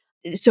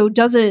So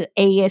does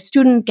a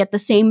student get the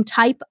same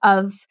type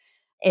of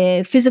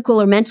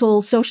physical or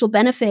mental social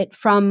benefit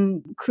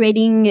from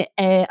creating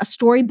a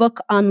storybook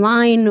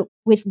online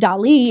with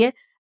DALL-E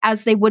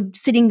as they would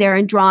sitting there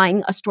and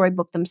drawing a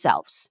storybook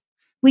themselves?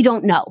 We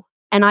don't know.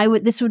 And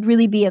this would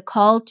really be a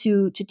call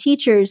to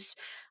teachers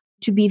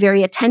to be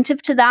very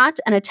attentive to that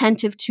and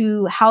attentive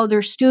to how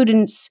their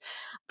students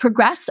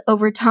progress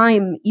over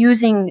time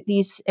using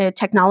these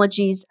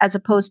technologies as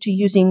opposed to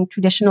using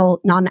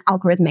traditional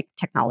non-algorithmic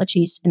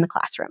technologies in the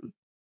classroom.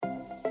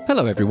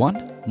 Hello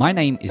everyone, my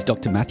name is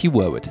Dr. Matthew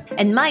Worwood.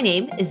 And my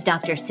name is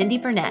Dr. Cindy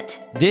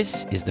Burnett.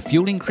 This is the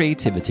Fueling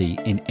Creativity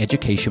in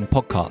Education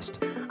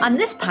podcast. On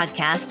this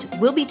podcast,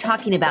 we'll be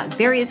talking about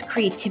various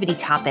creativity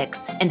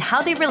topics and how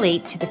they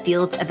relate to the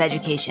field of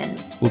education.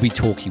 We'll be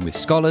talking with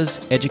scholars,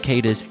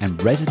 educators,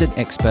 and resident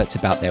experts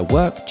about their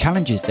work,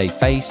 challenges they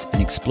face,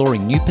 and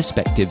exploring new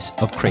perspectives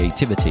of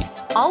creativity.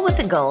 All with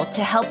the goal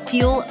to help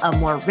fuel a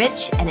more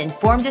rich and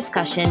informed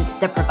discussion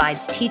that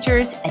provides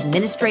teachers,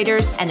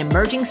 administrators, and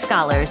emerging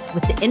scholars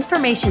with the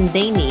information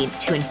they need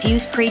to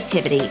infuse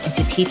creativity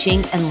into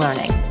teaching and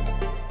learning.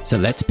 So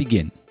let's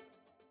begin.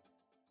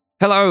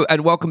 Hello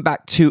and welcome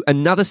back to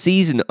another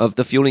season of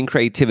the Fueling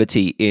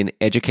Creativity in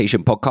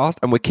Education podcast.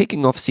 And we're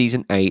kicking off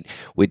season 8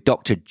 with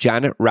Dr.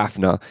 Janet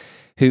Rafner,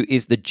 who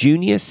is the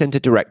Junior Center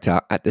Director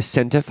at the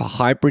Center for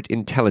Hybrid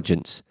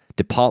Intelligence,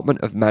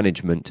 Department of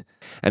Management,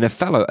 and a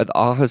fellow at the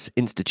Aarhus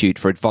Institute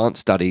for Advanced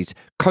Studies,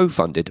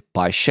 co-funded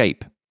by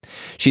SHAPE.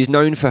 She's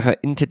known for her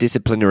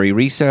interdisciplinary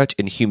research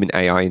in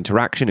human-AI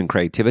interaction and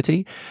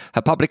creativity.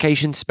 Her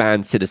publications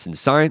span citizen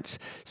science,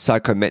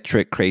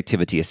 psychometric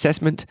creativity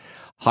assessment,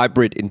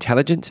 hybrid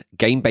intelligence,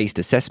 game-based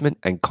assessment,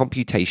 and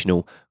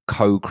computational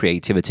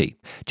co-creativity.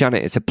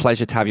 Janet, it's a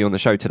pleasure to have you on the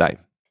show today.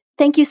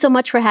 Thank you so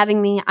much for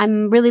having me.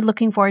 I'm really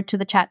looking forward to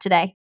the chat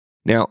today.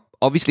 Now,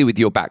 obviously with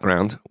your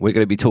background, we're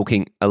going to be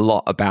talking a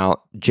lot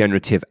about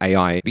generative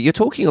AI, but you're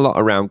talking a lot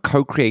around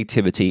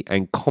co-creativity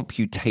and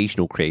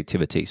computational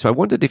creativity. So I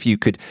wondered if you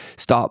could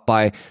start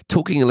by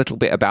talking a little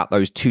bit about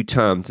those two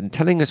terms and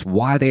telling us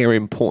why they are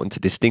important to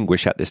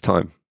distinguish at this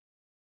time.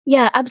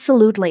 Yeah,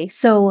 absolutely.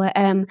 So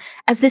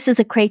as this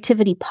is a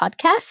creativity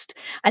podcast,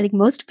 I think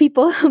most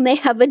people may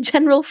have a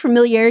general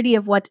familiarity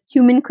of what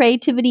human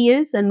creativity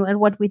is and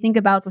what we think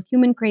about with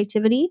human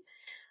creativity.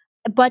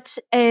 But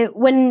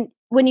when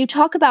you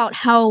talk about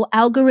how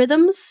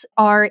algorithms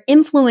are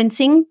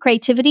influencing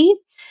creativity,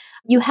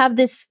 you have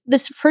this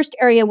first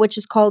area, which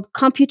is called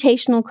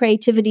computational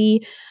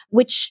creativity,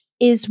 which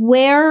is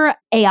where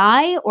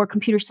AI or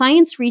computer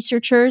science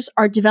researchers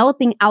are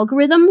developing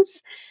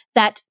algorithms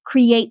that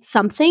create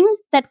something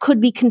that could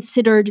be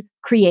considered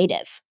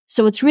creative.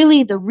 So it's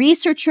really the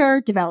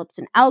researcher develops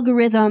an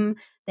algorithm,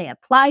 they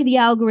apply the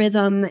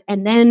algorithm,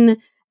 and then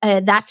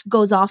that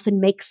goes off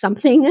and makes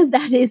something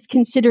that is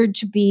considered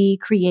to be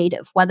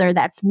creative, whether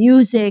that's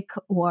music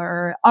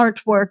or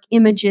artwork,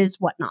 images,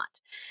 whatnot.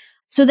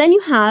 So then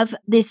you have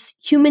this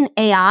human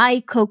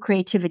AI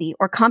co-creativity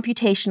or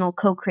computational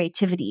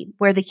co-creativity,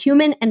 where the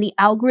human and the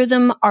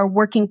algorithm are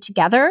working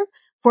together,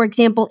 for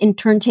example, in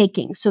turn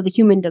taking. So the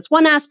human does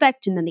one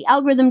aspect and then the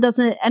algorithm does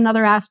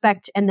another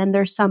aspect, and then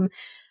there's some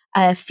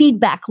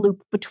feedback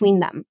loop between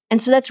them.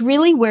 And so that's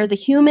really where the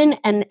human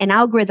and an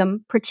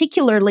algorithm,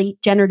 particularly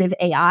generative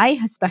AI,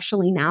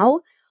 especially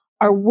now,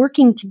 are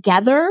working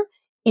together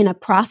in a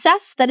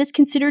process that is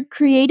considered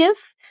creative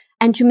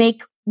and to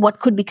make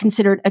what could be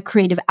considered a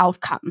creative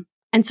outcome.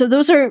 And so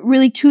those are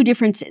really two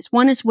differences.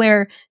 One is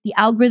where the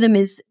algorithm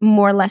is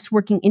more or less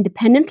working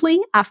independently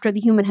after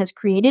the human has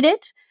created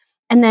it.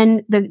 And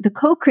then the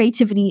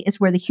co-creativity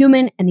is where the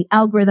human and the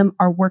algorithm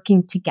are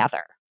working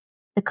together.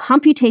 The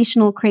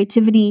computational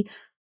creativity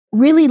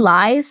really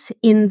lies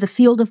in the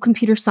field of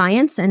computer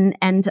science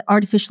and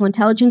artificial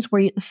intelligence,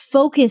 where the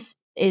focus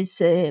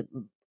is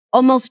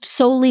almost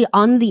solely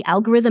on the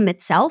algorithm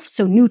itself,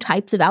 so new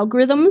types of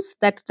algorithms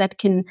that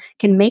can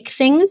make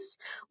things,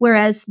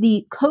 whereas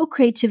the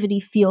co-creativity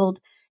field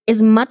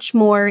is much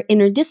more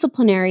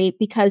interdisciplinary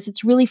because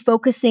it's really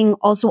focusing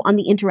also on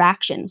the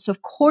interaction. So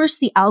of course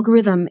the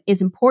algorithm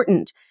is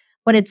important,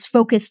 but it's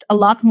focused a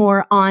lot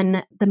more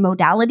on the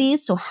modalities.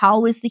 So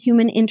how is the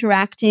human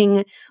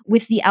interacting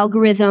with the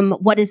algorithm?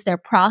 What is their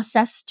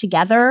process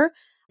together?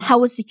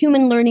 How is the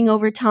human learning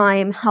over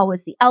time? How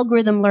is the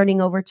algorithm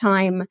learning over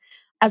time?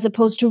 As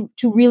opposed to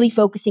really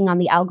focusing on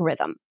the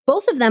algorithm.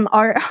 Both of them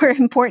are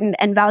important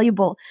and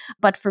valuable,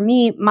 but for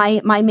me,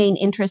 my main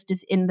interest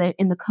is in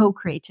the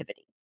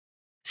co-creativity.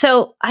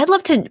 So I'd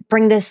love to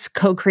bring this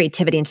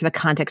co-creativity into the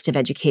context of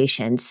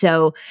education.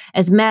 So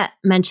as Matt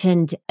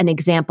mentioned an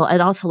example,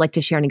 I'd also like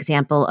to share an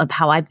example of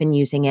how I've been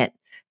using it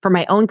for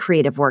my own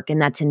creative work,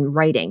 and that's in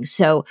writing.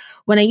 So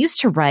when I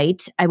used to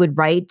write, I would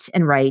write,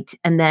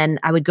 and then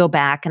I would go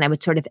back and I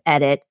would sort of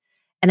edit,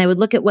 and I would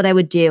look at what I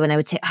would do, and I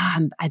would say,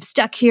 I'm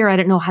stuck here. I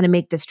don't know how to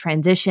make this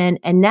transition.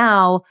 And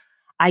now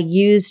I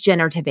use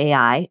generative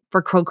AI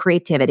for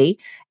co-creativity,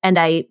 and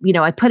I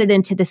put it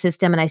into the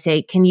system and I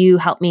say, can you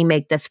help me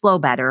make this flow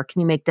better? Can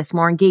you make this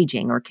more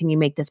engaging? Or can you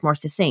make this more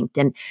succinct?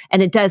 And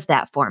it does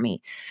that for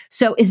me.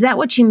 So is that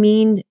what you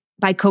mean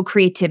by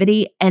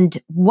co-creativity? And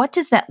what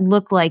does that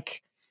look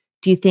like,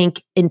 do you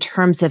think, in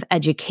terms of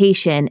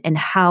education and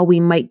how we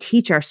might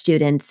teach our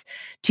students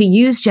to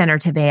use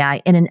generative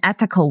AI in an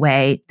ethical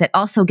way that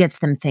also gets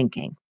them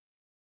thinking?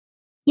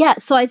 Yeah,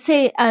 so I'd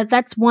say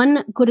that's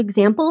one good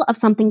example of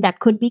something that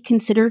could be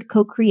considered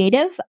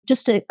co-creative.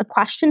 Just a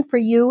question for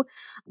you.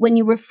 When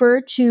you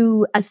refer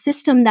to a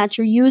system that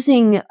you're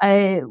using,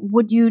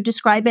 would you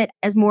describe it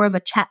as more of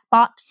a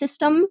chatbot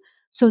system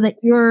so that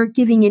you're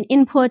giving an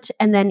input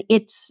and then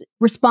it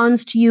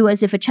responds to you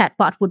as if a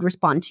chatbot would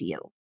respond to you?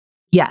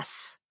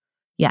 Yes.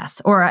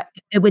 Yes. Or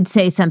it would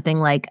say something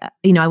like,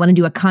 I want to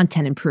do a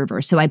content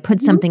improver. So I put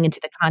Mhm. something into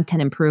the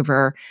content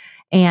improver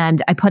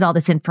and I put all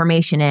this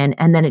information in,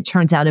 and then it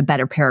turns out a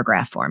better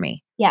paragraph for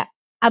me. Yeah,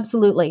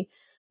 absolutely.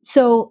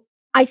 So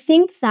I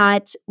think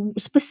that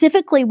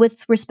specifically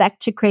with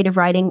respect to creative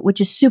writing,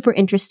 which is super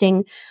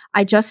interesting,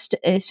 I just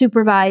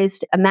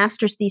supervised a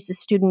master's thesis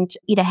student,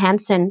 Ida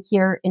Hansen,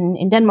 here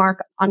in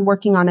Denmark on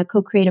working on a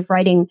co-creative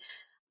writing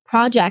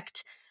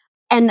project.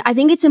 And I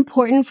think it's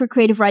important for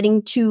creative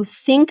writing to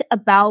think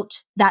about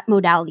that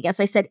modality. As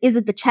I said, is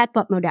it the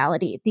chatbot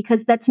modality?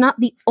 Because that's not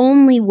the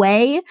only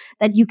way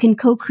that you can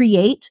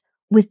co-create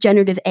with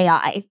generative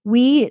AI.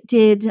 We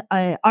did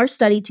our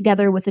study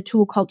together with a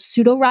tool called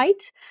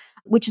PseudoWrite,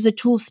 which is a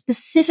tool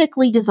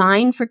specifically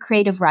designed for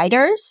creative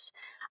writers.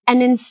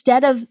 And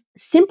instead of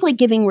simply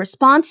giving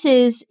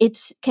responses, it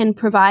can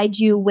provide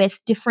you with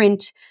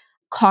different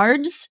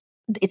cards.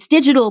 It's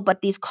digital, but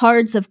these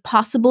cards of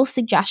possible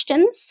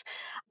suggestions.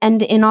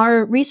 And in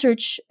our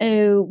research,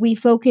 we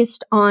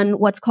focused on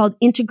what's called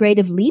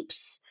integrative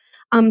leaps.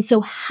 So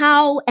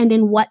how and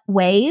in what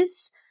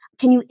ways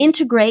can you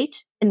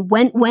integrate, and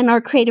when are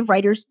creative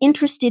writers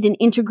interested in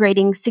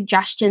integrating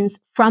suggestions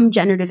from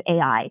generative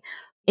AI?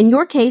 In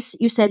your case,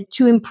 you said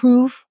to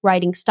improve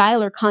writing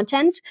style or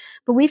content,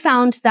 but we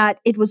found that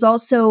it was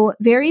also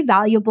very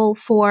valuable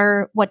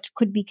for what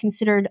could be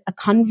considered a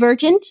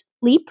convergent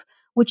leap,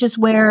 which is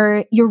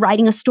where you're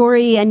writing a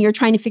story and you're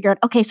trying to figure out,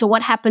 okay, so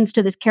what happens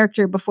to this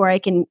character before I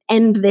can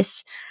end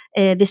this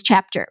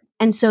chapter?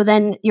 And so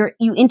then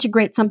you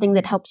integrate something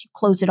that helps you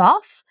close it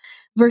off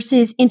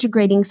versus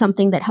integrating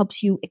something that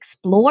helps you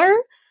explore.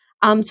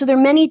 So there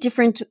are many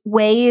different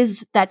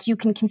ways that you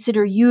can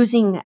consider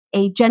using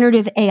a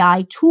generative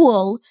AI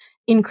tool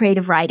in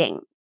creative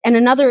writing. And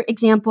another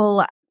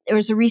example, there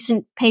was a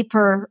recent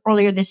paper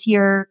earlier this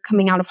year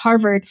coming out of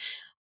Harvard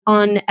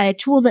on a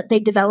tool that they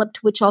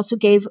developed, which also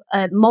gave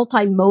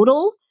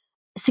multimodal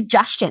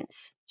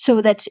suggestions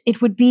so that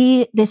it would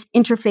be this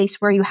interface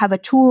where you have a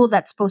tool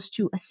that's supposed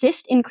to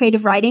assist in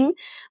creative writing.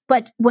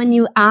 But when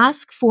you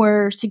ask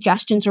for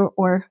suggestions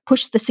or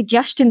push the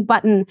suggestion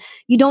button,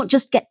 you don't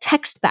just get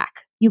text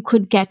back. You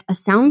could get a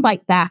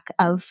soundbite back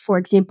of, for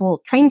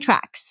example, train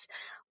tracks,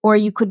 or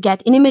you could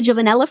get an image of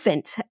an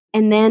elephant,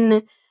 and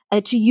then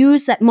to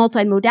use that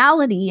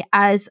multimodality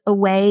as a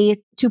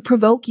way to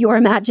provoke your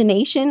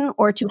imagination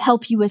or to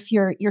help you if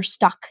you're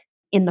stuck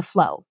in the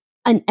flow.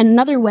 And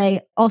another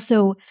way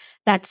also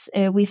that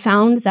we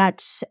found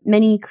that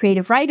many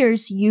creative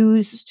writers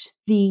used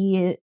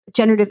the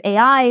generative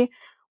AI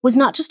was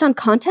not just on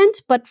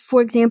content, but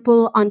for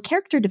example, on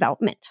character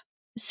development.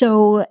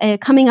 So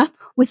coming up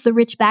with the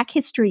rich back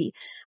history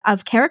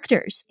of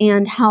characters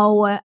and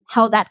how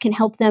that can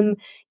help them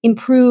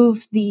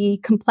improve the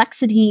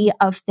complexity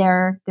of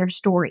their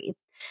story.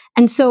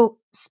 And so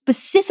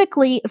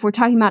specifically, if we're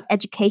talking about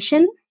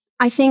education,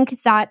 I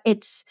think that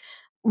it's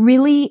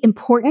really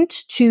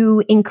important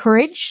to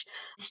encourage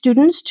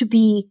students to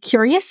be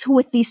curious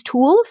with these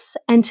tools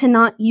and to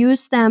not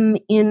use them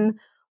in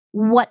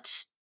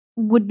what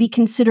would be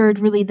considered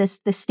really the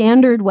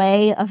standard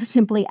way of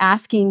simply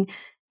asking,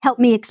 help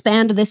me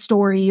expand this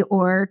story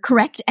or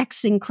correct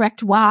X and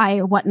correct Y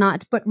or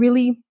whatnot, but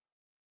really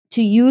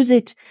to use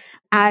it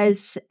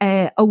as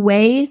a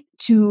way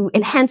to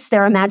enhance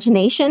their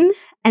imagination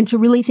and to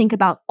really think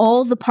about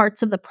all the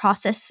parts of the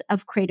process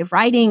of creative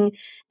writing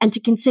and to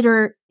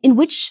consider in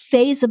which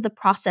phase of the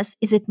process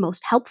is it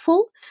most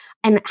helpful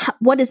and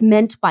what is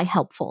meant by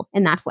helpful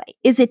in that way.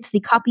 Is it the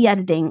copy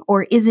editing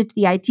or is it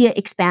the idea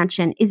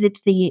expansion? Is it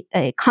the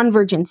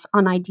convergence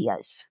on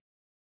ideas?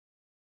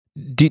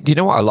 Do you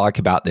know what I like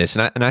about this?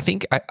 And I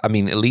think, I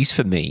mean, at least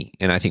for me,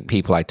 and I think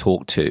people I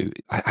talk to,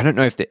 I don't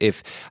know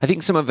if I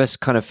think some of us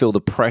kind of feel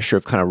the pressure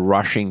of kind of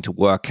rushing to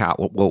work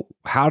out, well,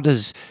 how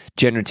does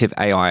generative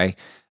AI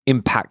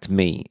impact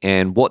me?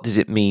 And what does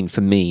it mean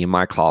for me in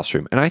my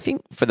classroom? And I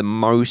think for the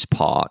most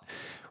part,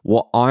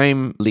 what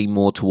I'm leaning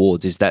more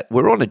towards is that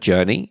we're on a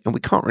journey and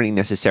we can't really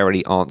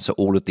necessarily answer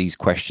all of these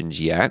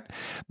questions yet.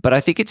 But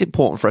I think it's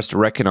important for us to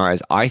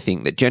recognize, I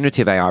think, that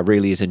generative AI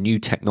really is a new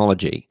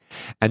technology.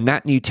 And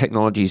that new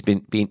technology has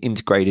been being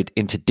integrated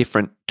into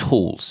different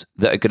tools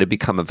that are going to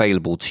become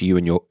available to you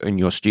and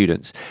your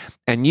students.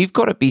 And you've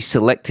got to be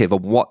selective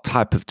of what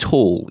type of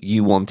tool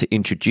you want to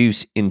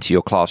introduce into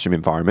your classroom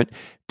environment.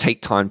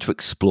 Take time to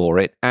explore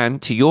it.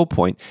 And to your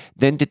point,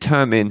 then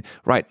determine,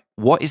 right,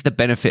 what is the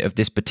benefit of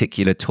this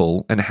particular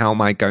tool and how am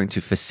I going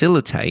to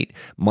facilitate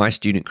my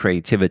student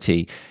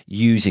creativity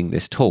using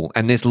this tool?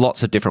 And there's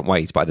lots of different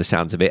ways by the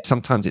sounds of it.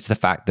 Sometimes it's the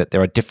fact that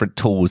there are different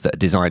tools that are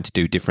designed to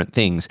do different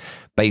things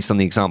based on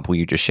the example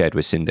you just shared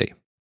with Cindy.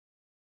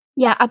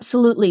 Yeah,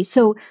 absolutely.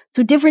 So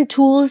different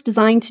tools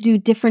designed to do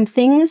different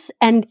things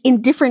and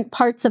in different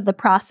parts of the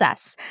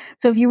process.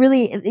 So if you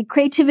really,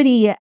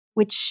 creativity,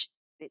 which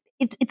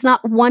it's not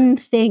one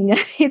thing,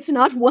 it's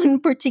not one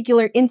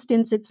particular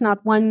instance, it's not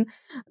one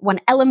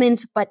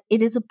element, but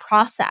it is a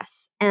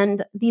process.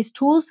 And these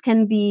tools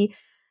can be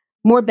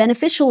more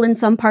beneficial in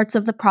some parts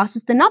of the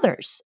process than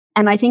others.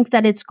 And I think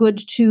that it's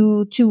good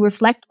to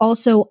reflect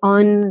also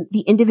on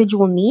the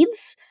individual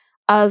needs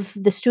of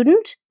the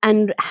student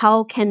and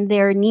how can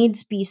their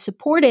needs be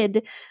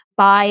supported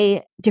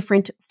by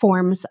different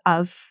forms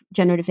of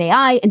generative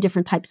AI and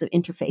different types of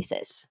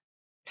interfaces.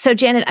 So,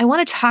 Janet, I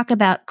want to talk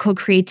about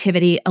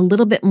co-creativity a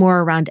little bit more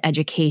around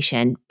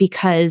education,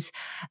 because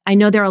I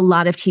know there are a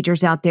lot of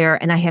teachers out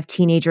there, and I have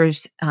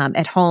teenagers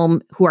at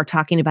home who are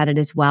talking about it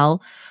as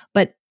well.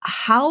 But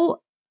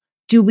how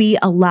do we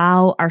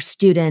allow our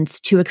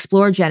students to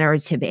explore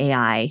generative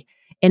AI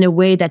in a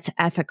way that's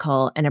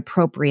ethical and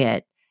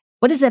appropriate?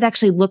 What does that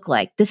actually look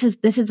like? This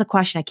is the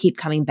question I keep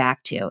coming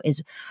back to,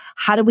 is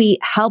how do we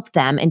help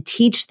them and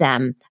teach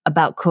them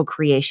about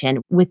co-creation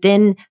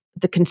within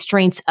the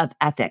constraints of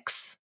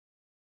ethics?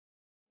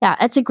 Yeah,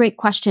 that's a great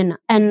question.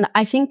 And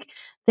I think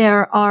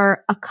there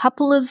are a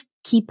couple of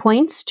key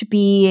points to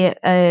be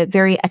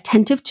very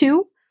attentive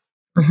to.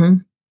 Mm-hmm.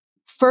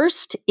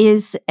 First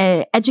is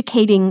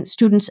educating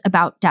students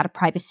about data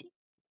privacy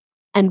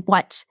and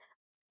what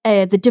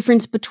the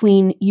difference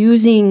between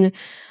using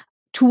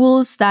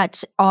tools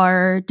that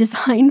are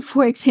designed,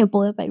 for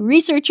example, by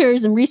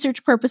researchers and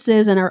research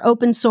purposes and are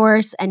open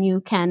source and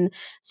you can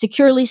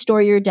securely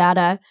store your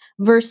data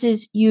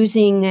versus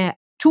using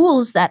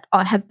tools that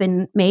have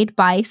been made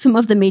by some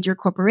of the major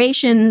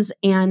corporations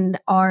and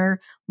are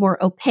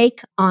more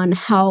opaque on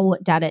how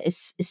data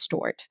is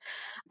stored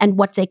and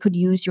what they could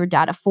use your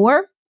data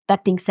for.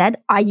 That being said,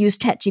 I use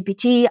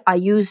ChatGPT, I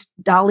use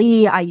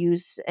DALL-E, I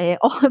use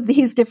all of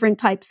these different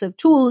types of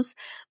tools,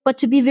 but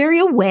to be very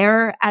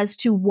aware as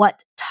to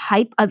what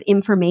type of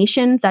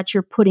information that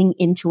you're putting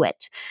into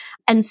it.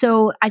 And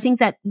so I think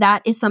that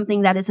that is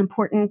something that is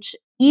important,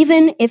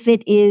 even if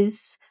it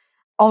is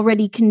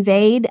already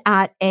conveyed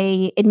at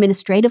a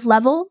administrative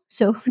level.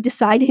 So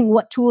deciding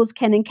what tools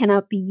can and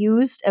cannot be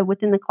used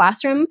within the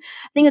classroom.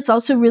 I think it's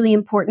also really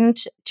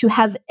important to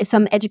have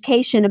some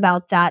education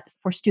about that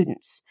for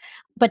students.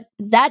 But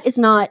that is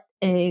not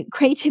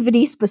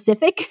creativity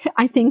specific.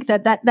 I think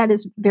that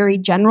is very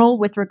general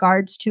with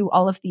regards to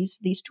all of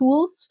these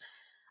tools.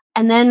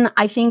 And then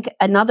I think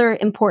another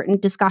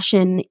important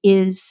discussion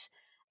is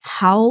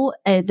how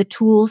the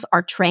tools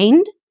are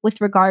trained with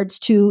regards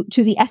to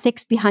the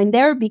ethics behind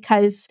there,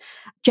 because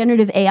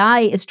generative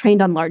AI is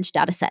trained on large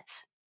data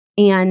sets.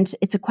 And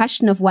it's a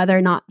question of whether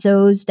or not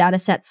those data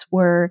sets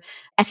were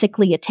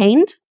ethically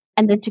attained,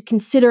 and then to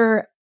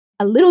consider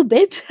a little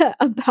bit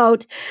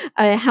about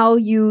how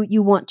you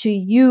want to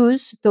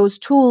use those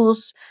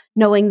tools,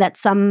 knowing that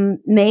some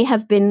may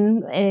have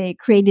been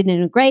created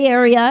in a gray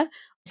area.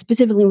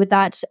 Specifically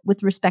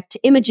with respect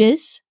to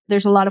images,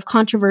 there's a lot of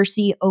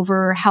controversy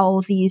over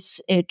how these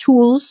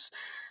tools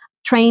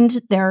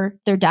trained their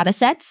data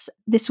sets.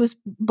 This was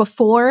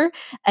before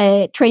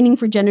training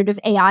for generative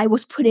AI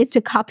was put into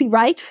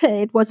copyright.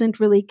 It wasn't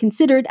really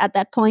considered at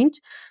that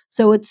point.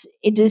 So it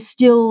is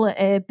still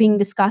being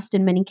discussed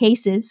in many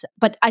cases.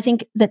 But I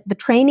think that the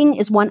training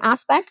is one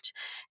aspect,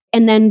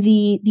 and then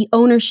the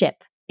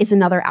ownership is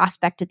another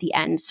aspect at the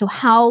end. So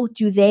how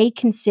do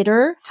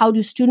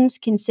students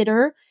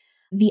consider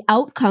the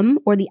outcome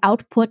or the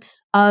output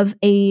of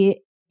a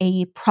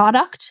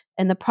product?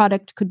 And the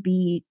product could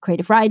be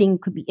creative writing,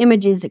 could be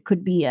images, it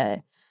could be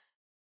a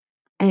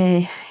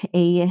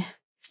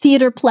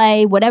theater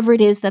play, whatever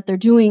it is that they're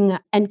doing,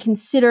 and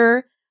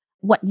consider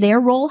what their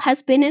role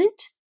has been in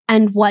it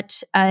and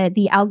what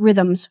the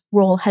algorithm's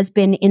role has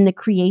been in the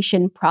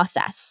creation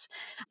process.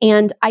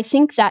 And I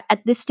think that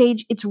at this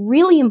stage, it's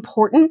really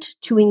important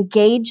to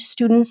engage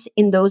students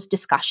in those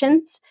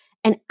discussions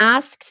and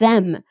ask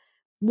them,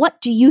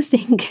 what do you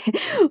think?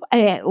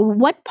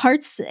 What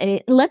parts?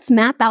 Let's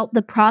map out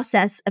the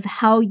process of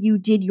how you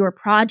did your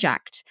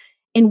project.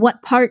 In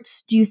what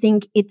parts do you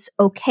think it's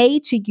okay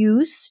to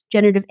use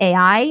generative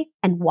AI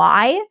and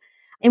why?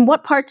 In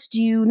what parts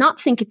do you not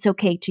think it's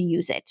okay to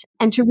use it?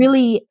 And to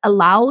really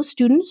allow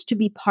students to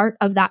be part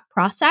of that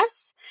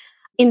process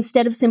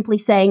instead of simply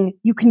saying,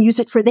 you can use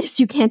it for this,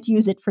 you can't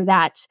use it for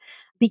that.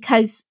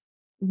 Because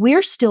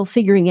we're still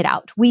figuring it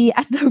out. We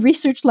at the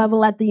research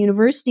level, at the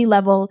university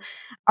level,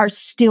 are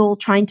still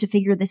trying to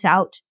figure this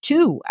out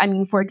too. I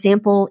mean, for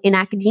example, in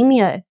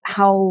academia,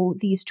 how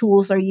these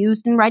tools are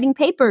used in writing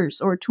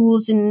papers or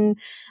tools in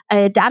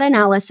data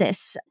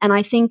analysis. And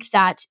I think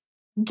that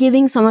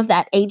giving some of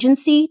that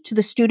agency to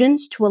the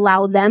students to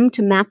allow them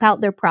to map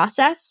out their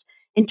process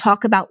and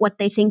talk about what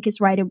they think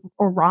is right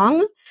or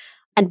wrong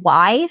and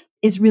why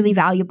is really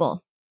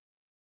valuable.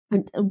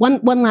 And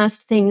one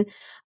last thing,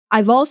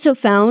 I've also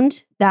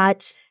found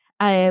that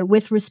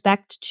with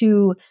respect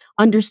to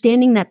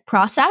understanding that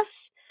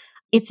process,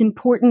 it's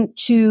important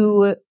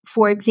to,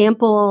 for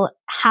example,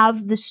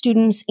 have the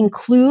students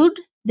include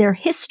their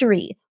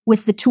history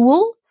with the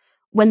tool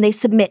when they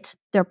submit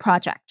their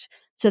project.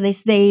 So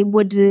they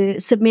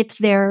would submit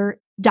their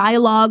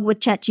dialogue with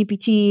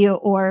ChatGPT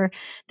or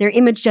their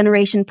image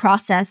generation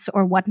process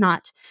or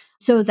whatnot,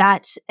 so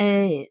that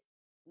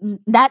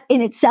that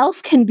in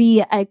itself can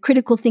be a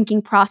critical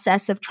thinking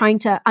process of trying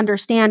to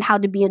understand how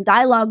to be in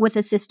dialogue with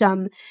a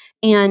system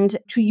and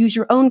to use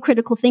your own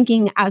critical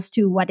thinking as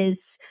to what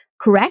is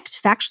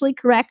correct, factually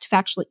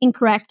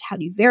incorrect, how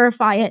do you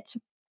verify it?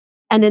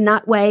 And in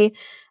that way,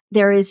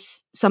 there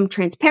is some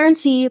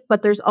transparency,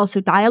 but there's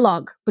also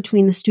dialogue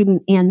between the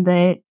student and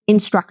the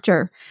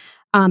instructor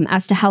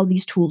as to how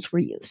these tools were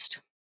used.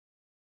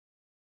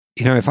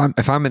 You know, if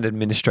I'm an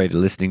administrator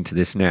listening to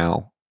this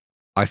now,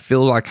 I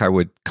feel like I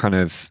would kind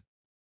of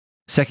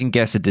second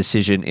guess a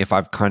decision if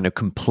I've kind of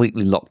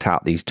completely locked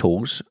out these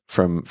tools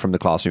from the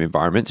classroom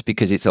environments,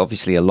 because it's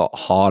obviously a lot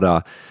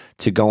harder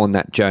to go on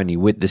that journey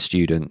with the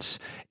students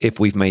if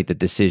we've made the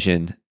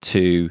decision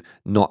to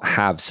not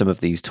have some of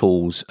these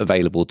tools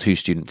available to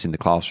students in the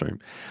classroom.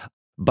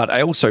 But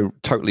I also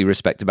totally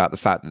respect about the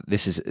fact that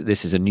this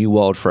is a new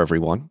world for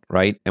everyone,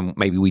 right? And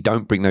maybe we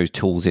don't bring those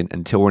tools in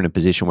until we're in a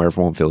position where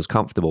everyone feels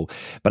comfortable.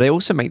 But I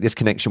also make this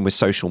connection with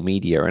social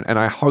media. And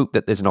I hope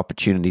that there's an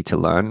opportunity to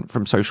learn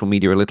from social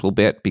media a little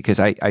bit, because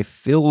I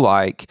feel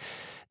like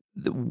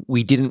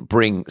we didn't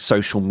bring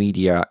social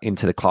media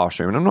into the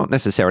classroom. And I'm not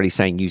necessarily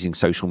saying using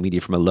social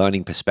media from a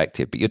learning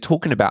perspective, but you're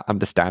talking about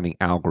understanding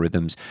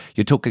algorithms.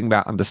 You're talking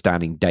about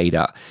understanding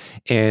data.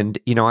 And,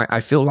 you know, I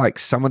feel like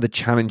some of the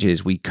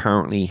challenges we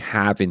currently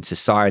have in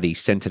society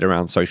centered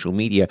around social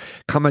media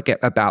come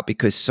about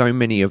because so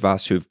many of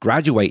us who've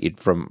graduated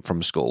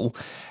from school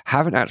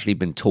haven't actually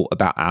been taught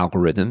about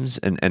algorithms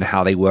and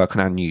how they work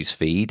on our news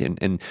feed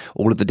and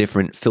all of the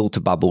different filter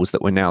bubbles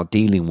that we're now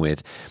dealing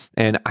with.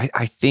 And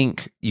I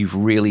think you've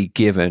really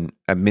given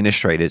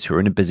administrators who are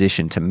in a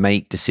position to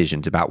make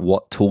decisions about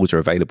what tools are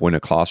available in a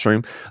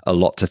classroom a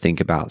lot to think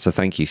about. So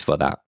thank you for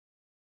that.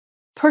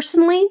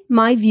 Personally,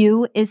 my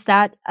view is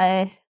that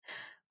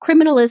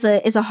criminal is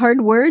a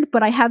hard word,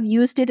 but I have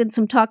used it in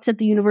some talks at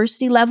the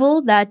university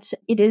level, that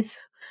it is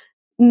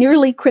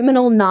nearly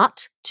criminal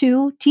not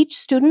to teach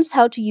students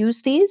how to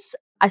use these.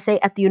 I say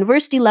at the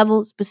university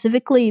level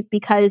specifically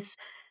because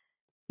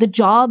the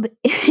job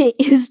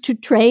is to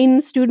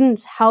train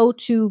students how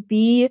to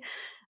be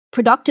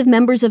productive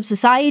members of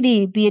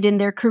society, be it in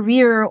their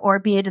career or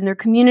be it in their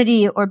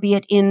community or be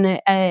it in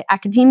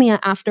academia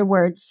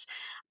afterwards.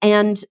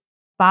 And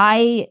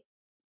by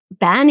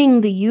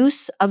banning the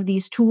use of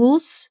these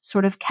tools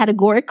sort of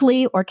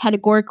categorically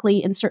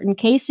in certain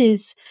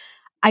cases,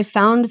 I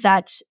found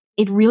that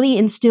it really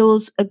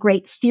instills a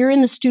great fear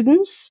in the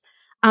students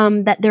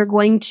that they're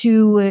going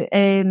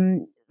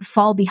to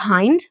fall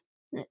behind,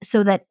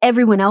 so that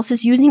everyone else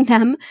is using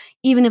them,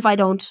 even if I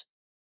don't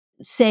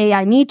say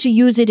I need to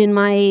use it in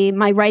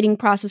my writing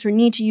process or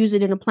need to use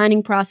it in a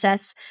planning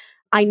process.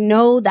 I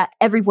know that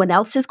everyone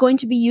else is going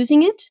to be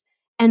using it,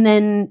 and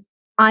then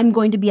I'm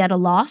going to be at a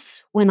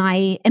loss when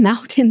I am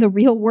out in the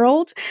real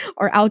world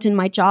or out in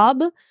my job.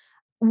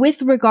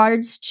 With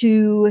regards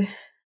to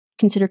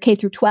consider K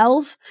through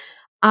 12,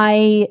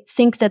 I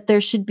think that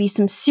there should be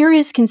some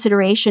serious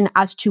consideration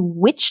as to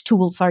which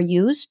tools are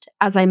used.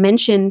 As I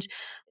mentioned,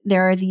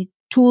 there are the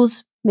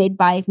tools made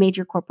by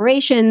major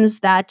corporations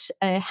that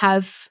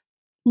have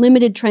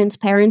limited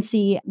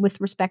transparency with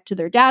respect to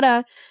their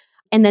data.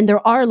 And then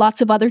there are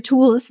lots of other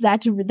tools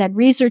that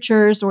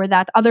researchers or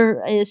that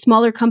other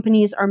smaller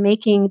companies are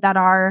making that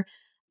are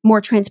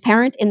more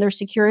transparent in their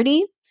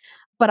security.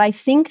 But I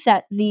think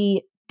that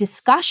the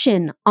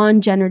discussion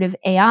on generative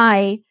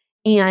AI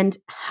and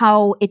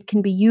how it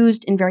can be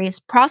used in various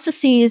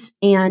processes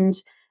and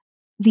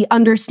the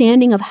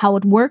understanding of how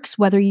it works,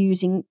 whether you're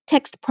using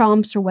text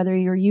prompts or whether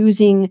you're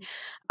using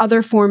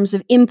other forms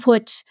of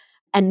input,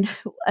 and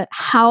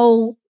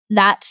how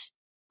that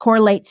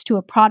correlates to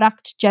a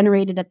product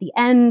generated at the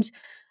end,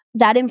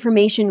 that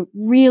information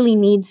really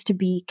needs to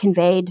be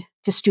conveyed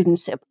to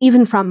students,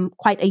 even from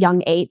quite a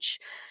young age.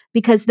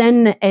 Because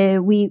then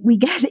we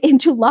get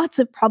into lots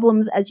of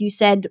problems, as you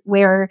said,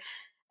 where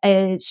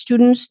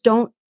students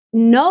don't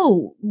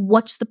know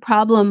what's the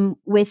problem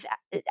with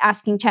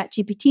asking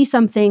ChatGPT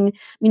something.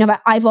 I mean,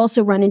 I've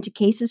also run into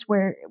cases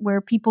where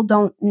people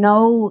don't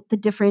know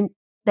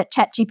that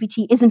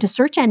ChatGPT isn't a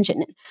search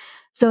engine.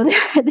 So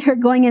they're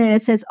going in and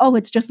it says, oh,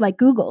 it's just like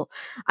Google.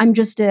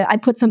 I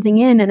put something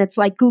in and it's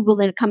like Google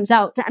and it comes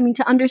out. I mean,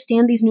 to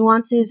understand these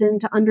nuances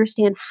and to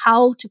understand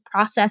how to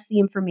process the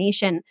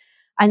information,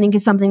 I think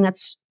is something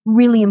that's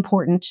really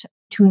important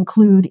to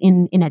include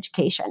in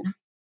education.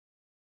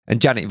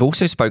 And Janet, you've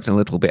also spoken a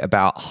little bit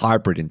about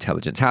hybrid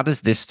intelligence. How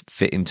does this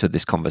fit into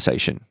this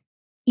conversation?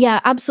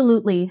 Yeah,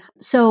 absolutely.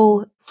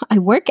 So I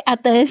work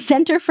at the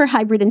Center for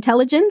Hybrid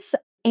Intelligence,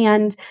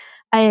 and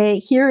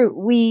here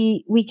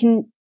we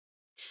can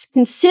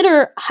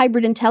consider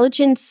hybrid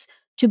intelligence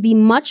to be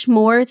much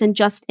more than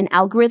just an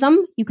algorithm.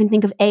 You can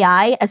think of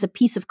AI as a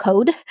piece of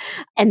code,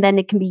 and then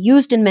it can be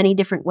used in many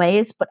different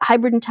ways. But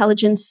hybrid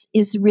intelligence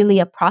is really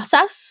a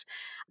process,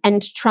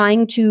 and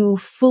trying to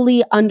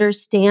fully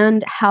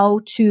understand how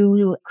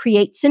to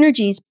create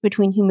synergies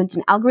between humans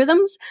and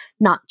algorithms,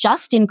 not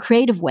just in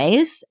creative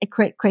ways.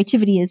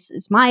 Creativity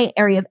is my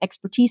area of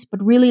expertise,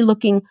 but really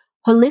looking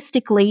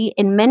holistically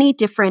in many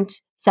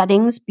different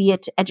settings, be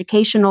it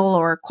educational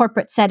or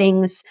corporate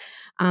settings,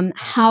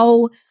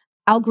 how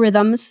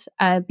algorithms,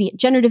 be it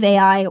generative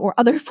AI or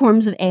other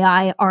forms of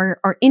AI,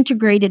 are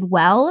integrated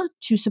well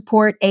to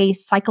support a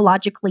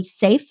psychologically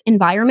safe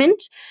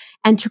environment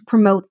and to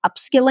promote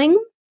upskilling.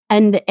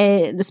 And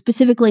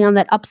specifically on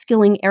that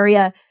upskilling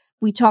area,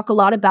 we talk a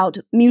lot about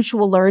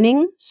mutual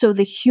learning. So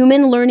the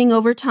human learning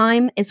over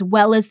time as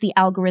well as the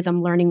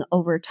algorithm learning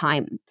over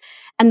time.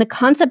 And the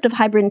concept of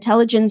hybrid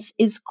intelligence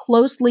is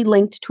closely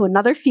linked to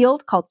another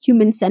field called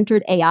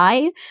human-centered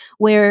AI,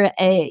 where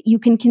you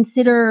can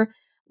consider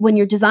when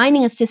you're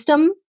designing a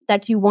system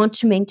that you want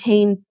to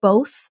maintain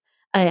both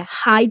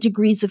high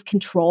degrees of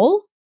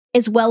control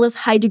as well as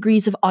high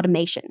degrees of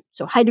automation.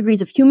 So high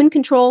degrees of human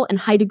control and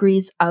high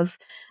degrees of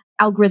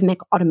algorithmic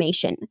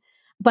automation.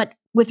 But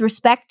with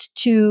respect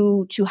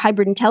to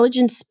hybrid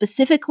intelligence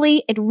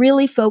specifically, it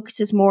really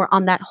focuses more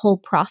on that whole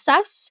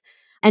process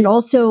and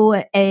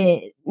also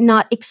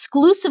not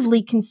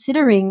exclusively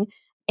considering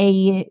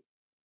a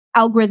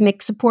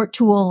algorithmic support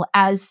tool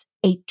as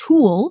a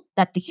tool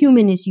that the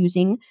human is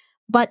using,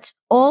 but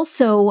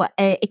also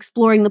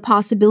exploring the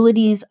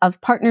possibilities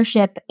of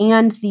partnership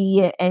and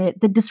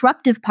the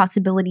disruptive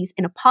possibilities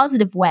in a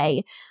positive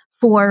way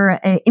for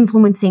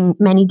influencing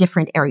many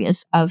different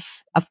areas of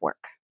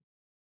work.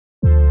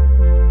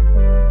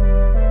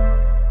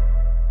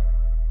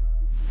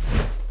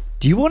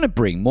 Do you want to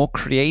bring more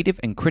creative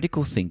and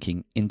critical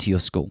thinking into your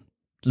school?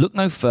 Look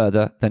no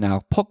further than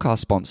our podcast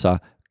sponsor,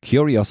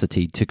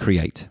 Curiosity to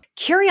Create.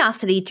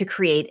 Curiosity to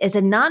Create is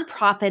a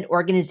nonprofit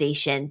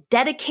organization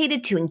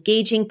dedicated to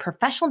engaging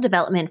professional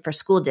development for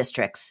school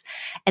districts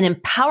and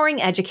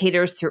empowering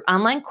educators through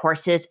online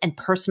courses and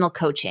personal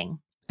coaching.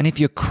 And if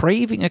you're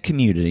craving a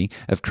community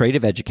of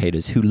creative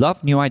educators who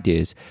love new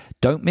ideas,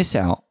 don't miss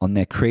out on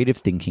their Creative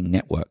Thinking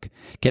Network.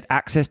 Get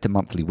access to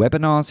monthly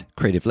webinars,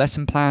 creative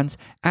lesson plans,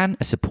 and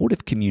a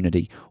supportive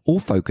community, all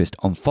focused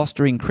on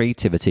fostering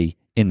creativity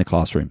in the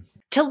classroom.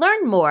 To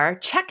learn more,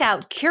 check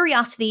out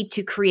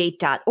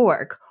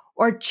curiositytocreate.org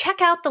or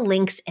check out the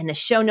links in the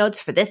show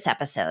notes for this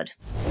episode.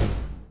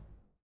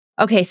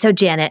 Okay, so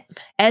Janet,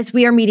 as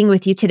we are meeting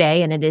with you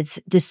today, and it is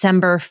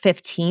December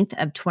 15th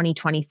of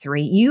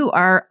 2023, you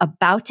are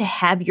about to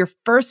have your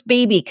first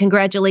baby.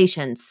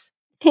 Congratulations.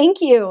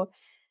 Thank you.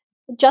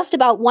 Just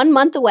about 1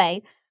 month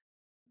away.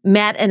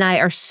 Matt and I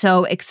are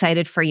so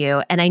excited for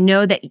you. And I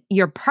know that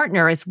your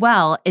partner as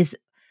well is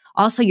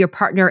also your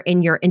partner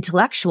in your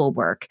intellectual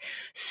work.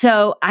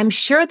 So I'm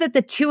sure that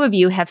the two of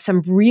you have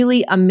some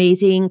really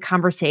amazing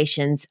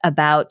conversations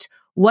about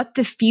what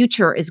the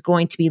future is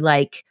going to be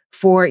like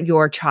for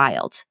your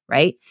child,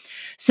 right?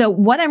 So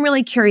what I'm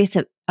really curious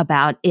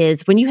about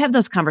is when you have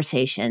those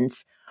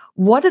conversations,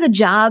 what are the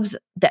jobs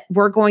that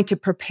we're going to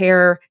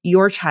prepare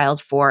your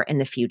child for in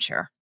the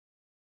future?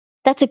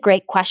 That's a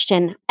great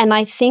question. And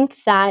I think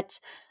that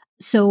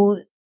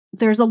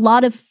there's a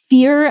lot of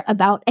fear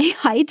about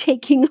AI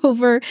taking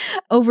over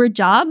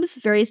jobs,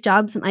 various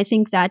jobs. And I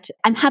think that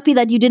I'm happy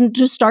that you didn't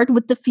just start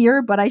with the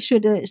fear, but I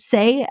should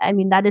say, I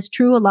mean, that is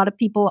true. A lot of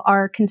people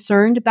are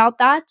concerned about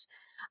that.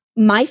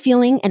 My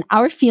feeling and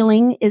our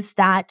feeling is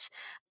that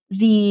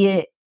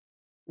the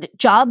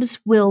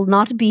jobs will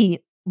not be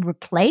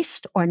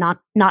replaced, or not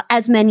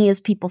as many as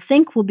people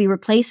think will be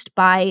replaced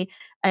by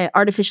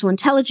artificial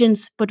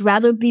intelligence, but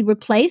rather be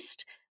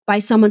replaced by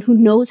someone who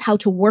knows how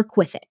to work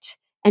with it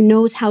and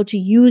knows how to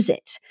use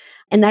it.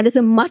 And that is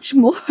a much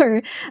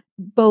more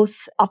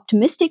both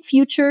optimistic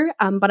future,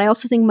 but I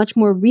also think much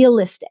more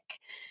realistic.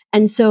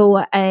 And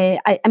so, I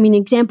mean,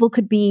 an example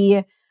could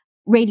be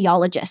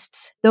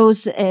radiologists.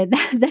 Those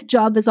that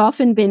job has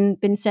often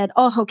been said,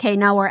 oh, okay,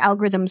 now our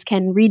algorithms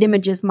can read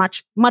images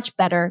much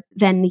better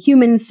than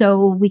humans,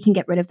 so we can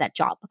get rid of that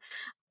job.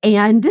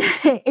 And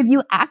if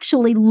you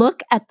actually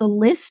look at the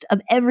list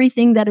of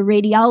everything that a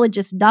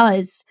radiologist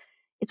does,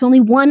 it's only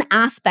one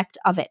aspect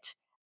of it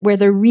where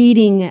they're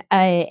reading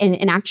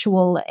an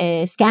actual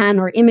scan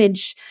or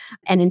image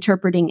and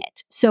interpreting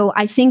it. So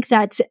I think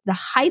that the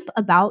hype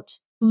about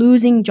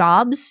losing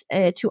jobs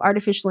to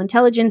artificial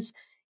intelligence,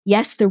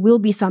 yes, there will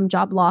be some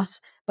job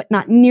loss, but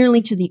not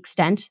nearly to the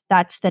extent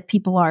that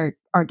people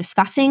are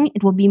discussing.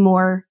 It will be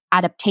more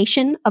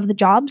adaptation of the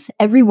jobs.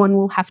 Everyone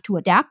will have to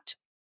adapt.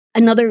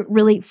 Another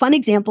really fun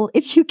example,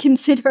 if you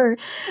consider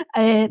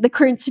the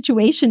current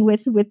situation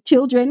with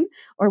children,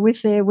 or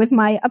with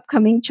my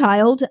upcoming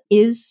child,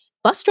 is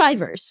bus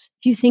drivers.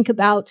 If you think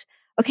about,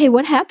 okay,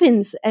 what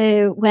happens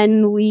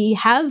when we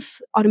have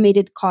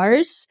automated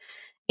cars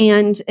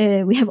and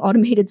we have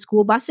automated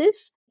school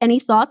buses? Any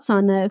thoughts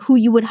on who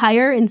you would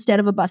hire instead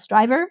of a bus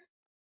driver?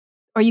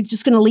 Or are you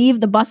just going to leave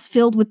the bus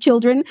filled with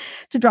children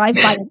to drive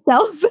by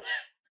itself?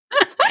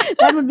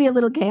 That would be a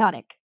little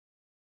chaotic.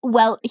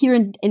 Well, here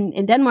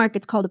in Denmark,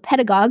 it's called a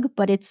pedagogue,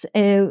 but it's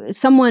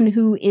someone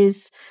who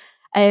is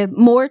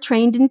more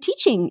trained in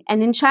teaching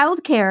and in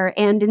childcare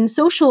and in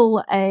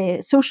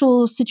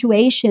social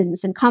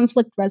situations and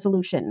conflict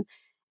resolution.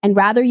 And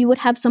rather, you would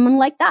have someone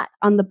like that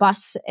on the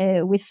bus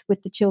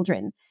with the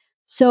children.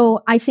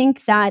 So I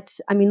think that,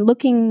 I mean,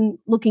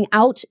 looking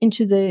out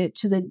into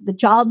the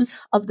jobs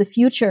of the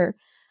future,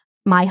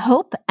 my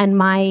hope and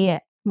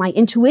my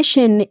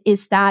intuition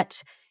is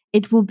that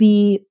it will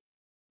be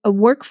a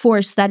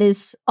workforce that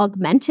is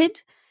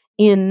augmented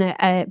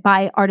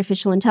by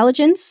artificial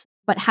intelligence,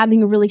 but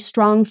having a really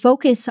strong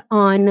focus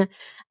on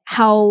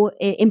how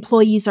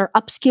employees are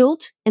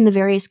upskilled in the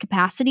various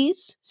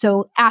capacities.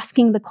 So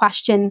asking the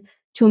question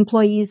to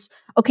employees,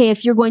 okay,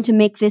 if you're going to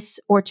make this,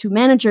 or to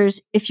managers,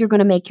 if you're going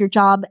to make your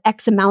job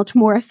X amount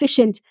more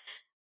efficient,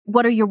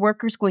 what are your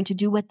workers going to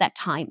do with that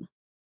time?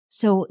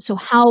 So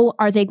how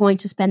are they going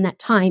to spend that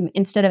time,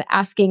 instead of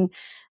asking,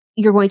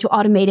 you're going to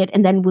automate it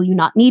and then will you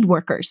not need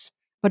workers,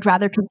 but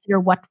rather consider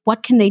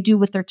what can they do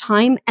with their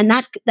time. And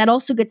that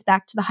also gets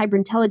back to the hybrid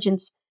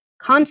intelligence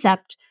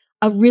concept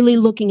of really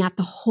looking at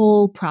the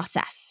whole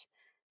process.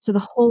 So the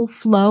whole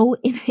flow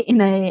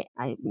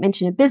I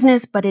mentioned a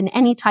business, but in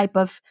any type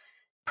of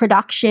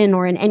production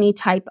or in any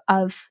type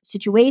of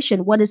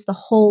situation, what is the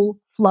whole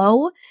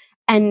flow?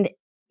 And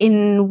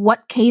in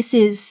what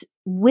cases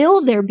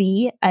will there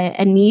be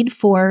a need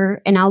for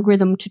an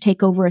algorithm to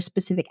take over a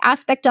specific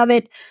aspect of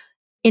it?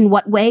 In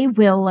what way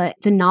will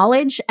the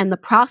knowledge and the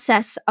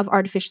process of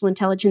artificial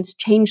intelligence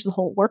change the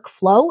whole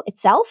workflow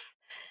itself?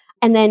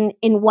 And then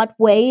in what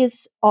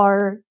ways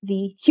are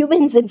the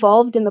humans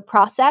involved in the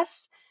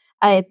process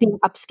being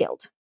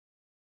upskilled?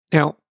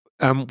 Now,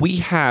 we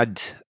had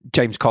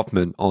James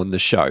Kaufman on the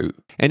show,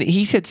 and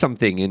he said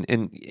something,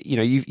 and you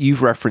know,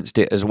 you've referenced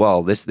it as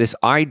well. This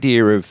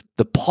idea of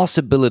the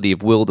possibility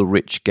of will the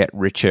rich get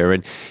richer,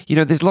 and you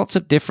know, there's lots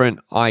of different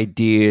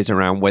ideas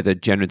around whether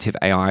generative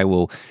AI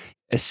will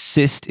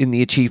assist in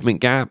the achievement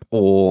gap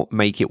or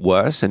make it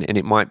worse, and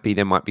there might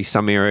be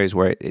some areas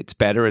where it's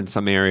better and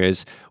some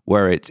areas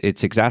where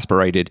it's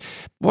exasperated.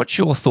 What's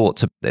your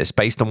thoughts of this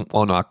based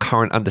on our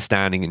current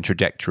understanding and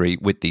trajectory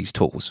with these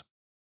tools?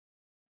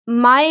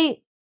 My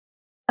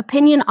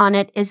opinion on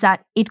it is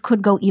that it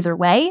could go either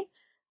way.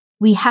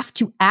 We have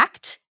to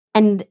act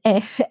and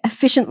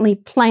efficiently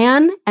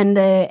plan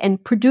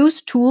and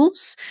produce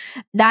tools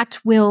that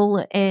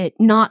will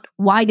not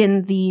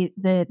widen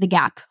the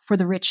gap for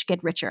the rich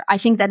get richer. I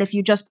think that if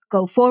you just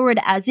go forward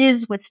as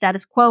is with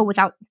status quo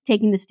without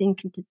taking this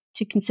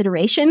into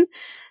consideration,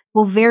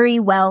 will very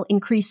well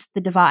increase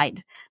the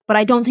divide. But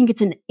I don't think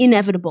it's an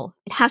inevitable.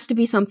 It has to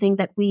be something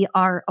that we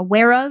are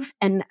aware of.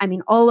 And I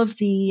mean, all of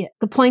the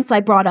points I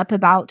brought up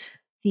about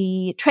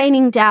the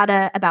training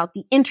data, about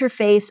the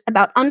interface,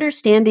 about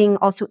understanding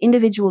also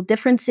individual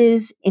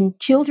differences in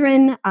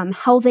children,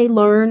 how they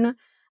learn,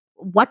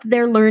 what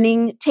they're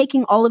learning,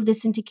 taking all of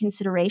this into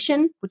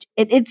consideration, which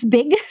it's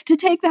big to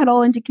take that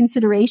all into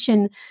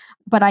consideration.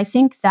 But I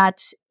think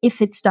that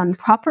if it's done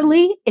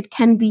properly, it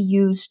can be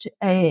used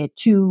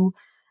to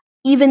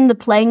even the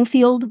playing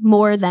field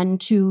more than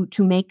to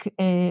make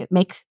the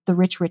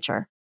rich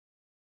richer.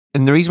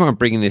 And the reason why I'm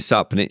bringing this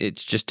up, and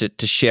it's just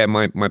to share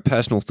my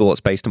personal thoughts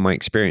based on my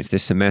experience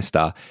this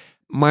semester.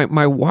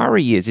 My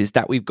worry is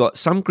that we've got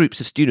some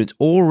groups of students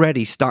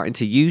already starting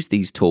to use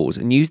these tools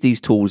and use these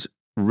tools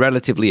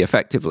relatively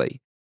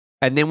effectively.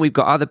 And then we've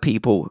got other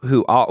people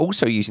who are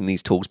also using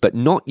these tools, but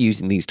not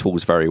using these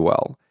tools very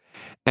well.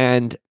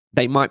 And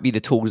they might be the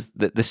tools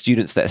that the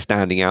students that are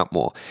standing out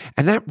more.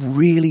 And that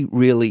really,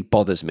 really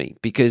bothers me,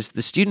 because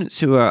the students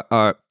who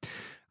are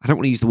I don't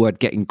want to use the word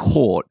getting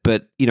caught,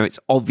 but you know, it's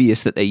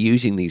obvious that they're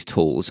using these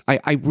tools.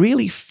 I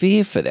really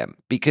fear for them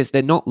because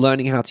they're not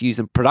learning how to use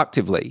them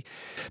productively.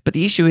 But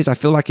the issue is, I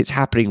feel like it's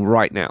happening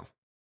right now.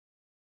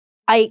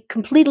 I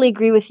completely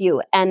agree with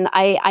you. And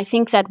I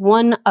think that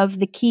one of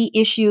the key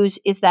issues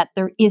is that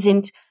there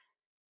isn't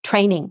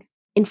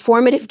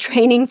informative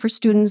training for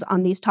students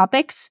on these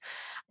topics,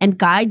 and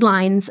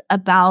guidelines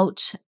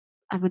about,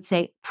 I would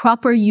say,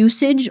 proper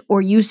usage, or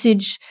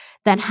usage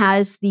that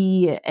has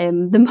the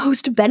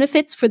most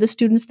benefits for the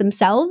students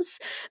themselves.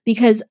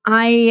 Because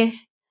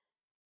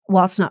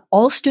while it's not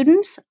all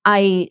students,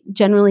 I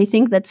generally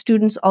think that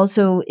students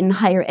also in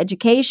higher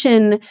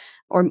education,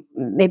 or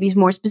maybe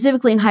more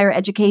specifically in higher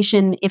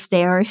education, if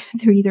they're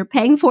either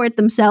paying for it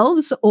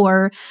themselves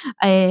or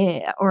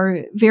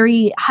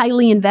very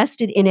highly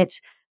invested in it,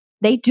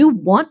 they do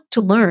want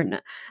to learn.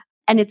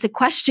 And it's a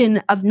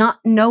question of not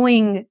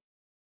knowing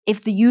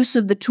if the use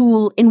of the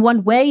tool, in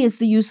what way is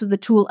the use of the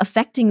tool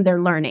affecting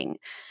their learning.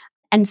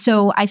 And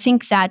so I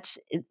think that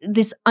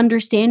this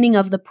understanding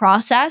of the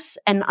process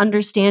and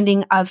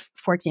understanding of,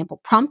 for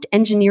example, prompt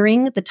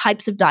engineering, the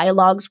types of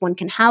dialogues one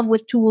can have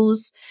with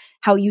tools,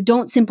 how you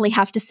don't simply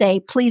have to say,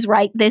 please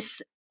write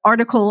this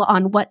article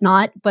on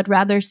whatnot, but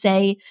rather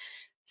say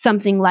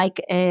something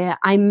like,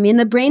 I'm in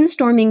a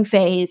brainstorming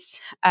phase.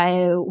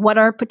 What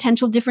are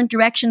potential different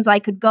directions I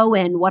could go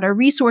in? What are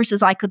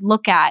resources I could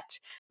look at?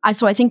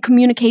 So I think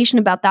communication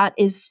about that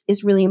is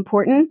really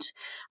important.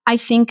 I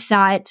think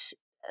that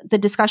the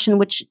discussion,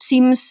 which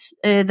seems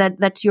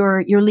that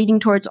you're leading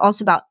towards,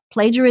 also about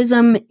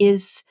plagiarism,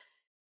 it's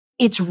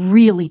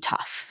really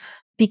tough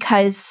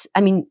because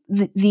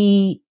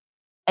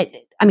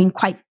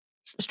quite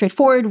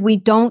straightforward. We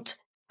don't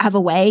have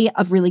a way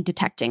of really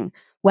detecting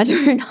whether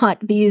or not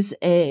these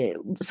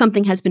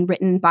something has been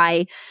written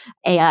by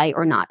AI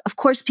or not. Of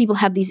course, people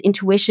have these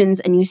intuitions,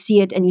 and you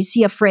see it, and you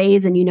see a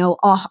phrase, and you know,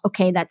 oh,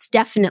 okay, that's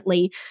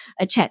definitely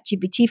a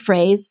ChatGPT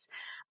phrase.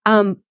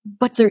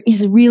 But there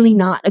is really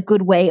not a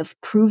good way of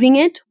proving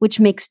it, which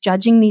makes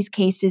judging these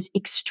cases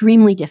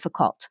extremely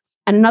difficult.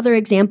 And another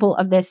example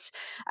of this,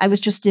 I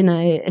was just in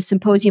a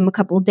symposium a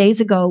couple of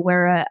days ago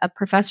where a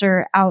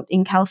professor out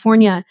in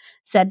California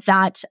said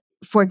that,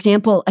 for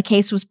example, a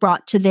case was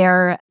brought to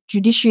their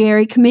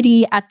judiciary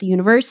committee at the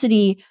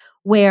university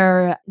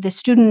where the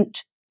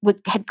student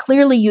had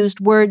clearly used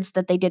words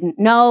that they didn't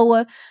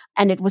know,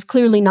 and it was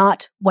clearly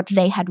not what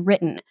they had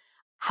written.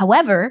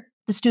 However,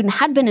 the student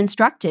had been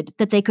instructed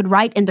that they could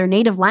write in their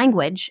native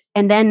language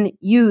and then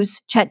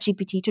use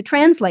ChatGPT to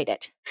translate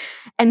it.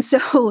 And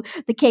so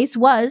the case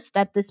was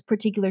that this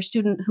particular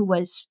student, who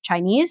was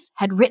Chinese,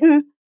 had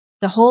written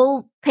the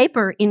whole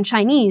paper in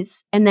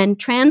Chinese and then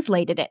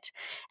translated it.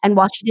 And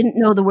while she didn't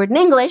know the word in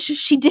English,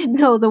 she did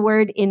know the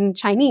word in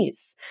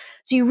Chinese.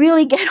 So you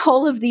really get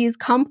all of these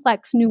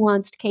complex,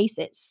 nuanced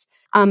cases.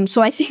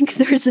 So I think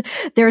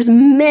there's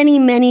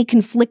many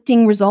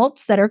conflicting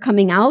results that are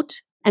coming out.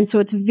 And so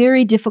it's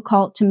very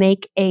difficult to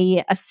make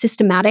a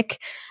systematic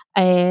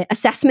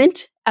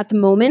assessment at the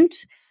moment.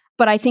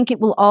 But I think it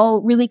will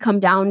all really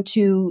come down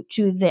to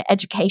the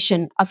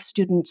education of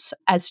students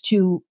as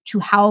to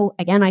how,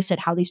 again, I said,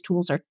 how these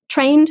tools are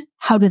trained,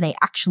 how do they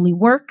actually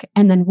work,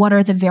 and then what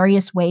are the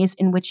various ways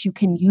in which you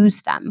can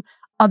use them,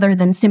 other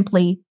than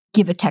simply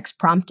give a text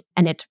prompt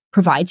and it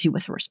provides you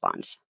with a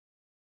response.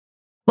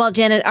 Well,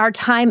 Janet, our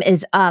time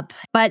is up,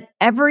 but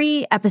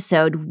every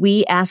episode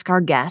we ask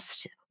our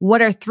guests,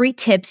 what are 3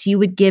 tips you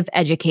would give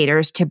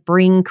educators to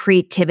bring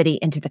creativity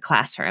into the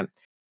classroom?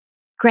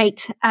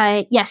 Great.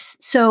 Yes.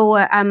 So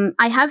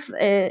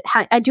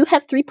I do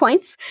have 3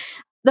 points.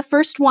 The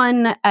first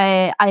one,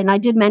 and I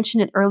did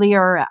mention it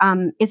earlier,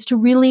 is to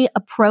really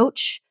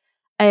approach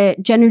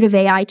generative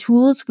AI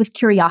tools with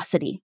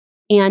curiosity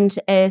and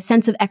a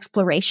sense of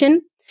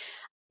exploration.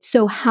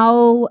 So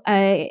how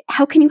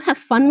can you have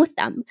fun with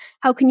them?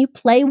 How can you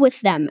play with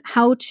them?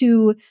 How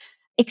to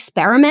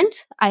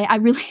experiment? I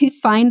really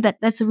find that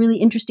that's a really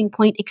interesting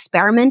point,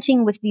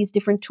 experimenting with these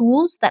different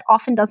tools. That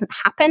often doesn't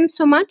happen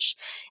so much.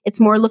 It's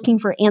more looking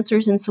for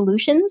answers and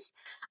solutions.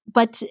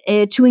 But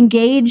to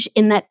engage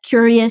in that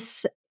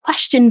curious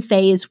question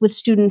phase with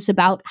students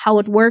about how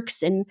it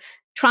works and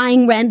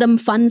trying random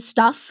fun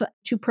stuff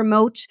to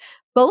promote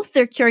both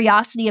their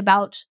curiosity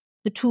about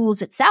the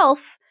tools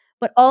itself,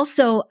 but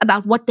also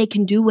about what they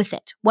can do with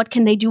it. What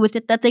can they do with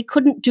it that they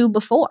couldn't do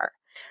before?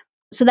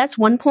 So that's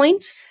one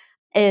point.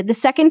 The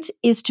second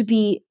is to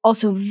be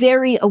also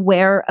very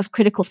aware of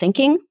critical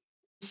thinking.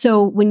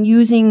 So when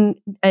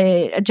using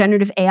a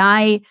generative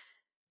AI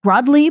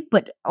broadly,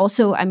 but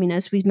also,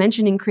 as we've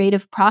mentioned, in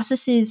creative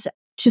processes,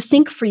 to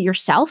think for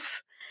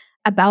yourself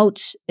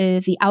about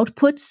the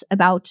outputs,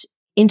 about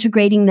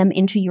integrating them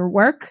into your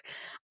work,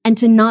 and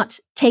to not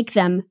take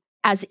them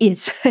as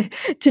is,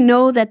 to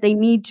know that they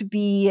need to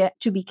be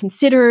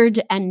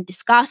considered and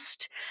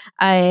discussed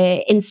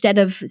instead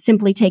of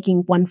simply taking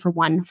one for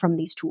one from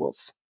these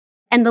tools.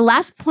 And the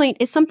last point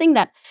is something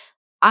that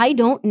I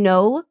don't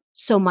know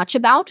so much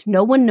about,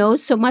 no one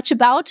knows so much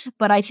about,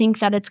 but I think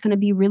that it's going to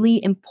be really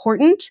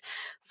important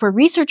for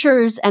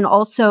researchers and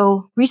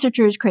also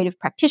researchers, creative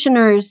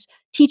practitioners,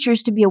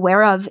 teachers to be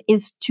aware of,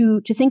 is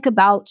to think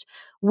about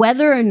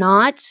whether or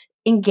not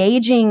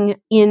engaging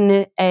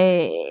in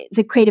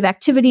the creative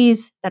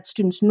activities that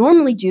students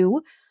normally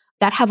do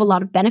that have a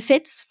lot of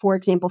benefits, for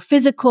example,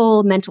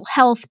 physical, mental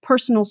health,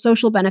 personal,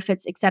 social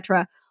benefits,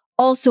 etc.,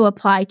 also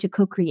apply to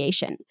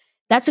co-creation.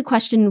 That's a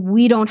question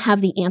we don't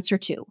have the answer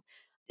to.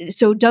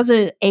 So does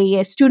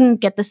a student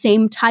get the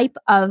same type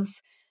of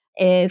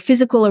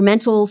physical or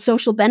mental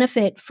social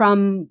benefit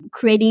from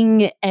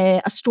creating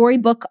a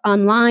storybook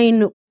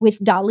online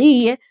with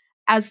DALL-E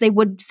as they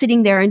would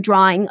sitting there and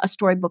drawing a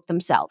storybook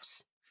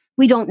themselves?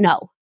 We don't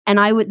know.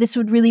 And this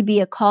would really be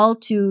a call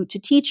to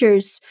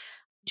teachers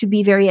to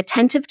be very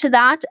attentive to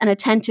that and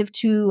attentive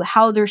to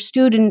how their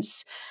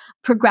students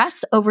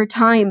progress over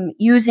time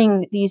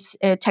using these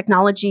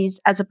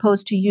technologies as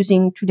opposed to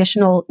using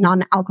traditional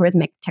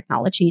non-algorithmic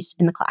technologies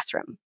in the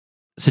classroom.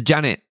 So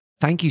Janet,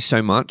 thank you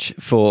so much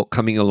for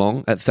coming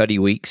along at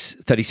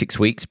 36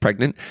 weeks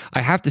pregnant.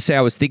 I have to say,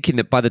 I was thinking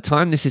that by the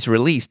time this is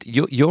released,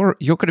 you're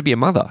going to be a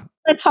mother.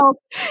 Let's hope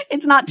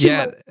it's not too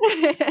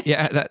late.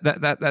 Yeah,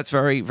 that's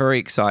very, very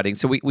exciting.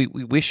 So we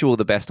wish you all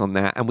the best on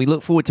that. And we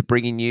look forward to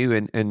bringing you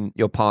and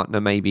your partner,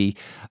 maybe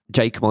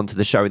Jacob, onto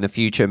the show in the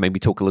future, maybe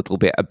talk a little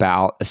bit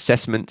about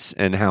assessments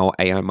and how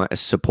AI might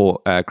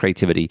support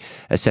creativity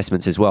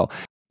assessments as well.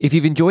 If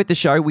you've enjoyed the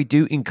show, we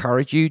do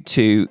encourage you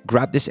to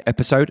grab this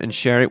episode and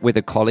share it with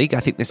a colleague.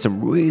 I think there's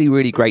some really,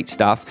 really great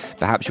stuff.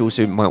 Perhaps you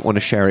also might want to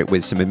share it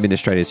with some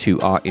administrators who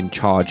are in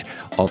charge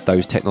of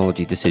those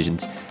technology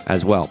decisions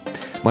as well.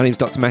 My name is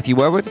Dr. Matthew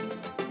Worwood.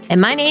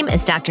 And my name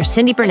is Dr.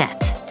 Cindy Burnett.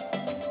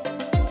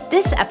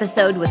 This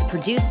episode was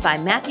produced by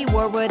Matthew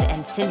Worwood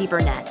and Cindy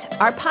Burnett.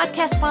 Our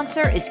podcast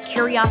sponsor is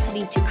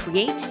Curiosity to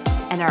Create,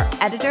 and our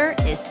editor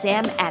is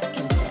Sam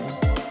Atkinson.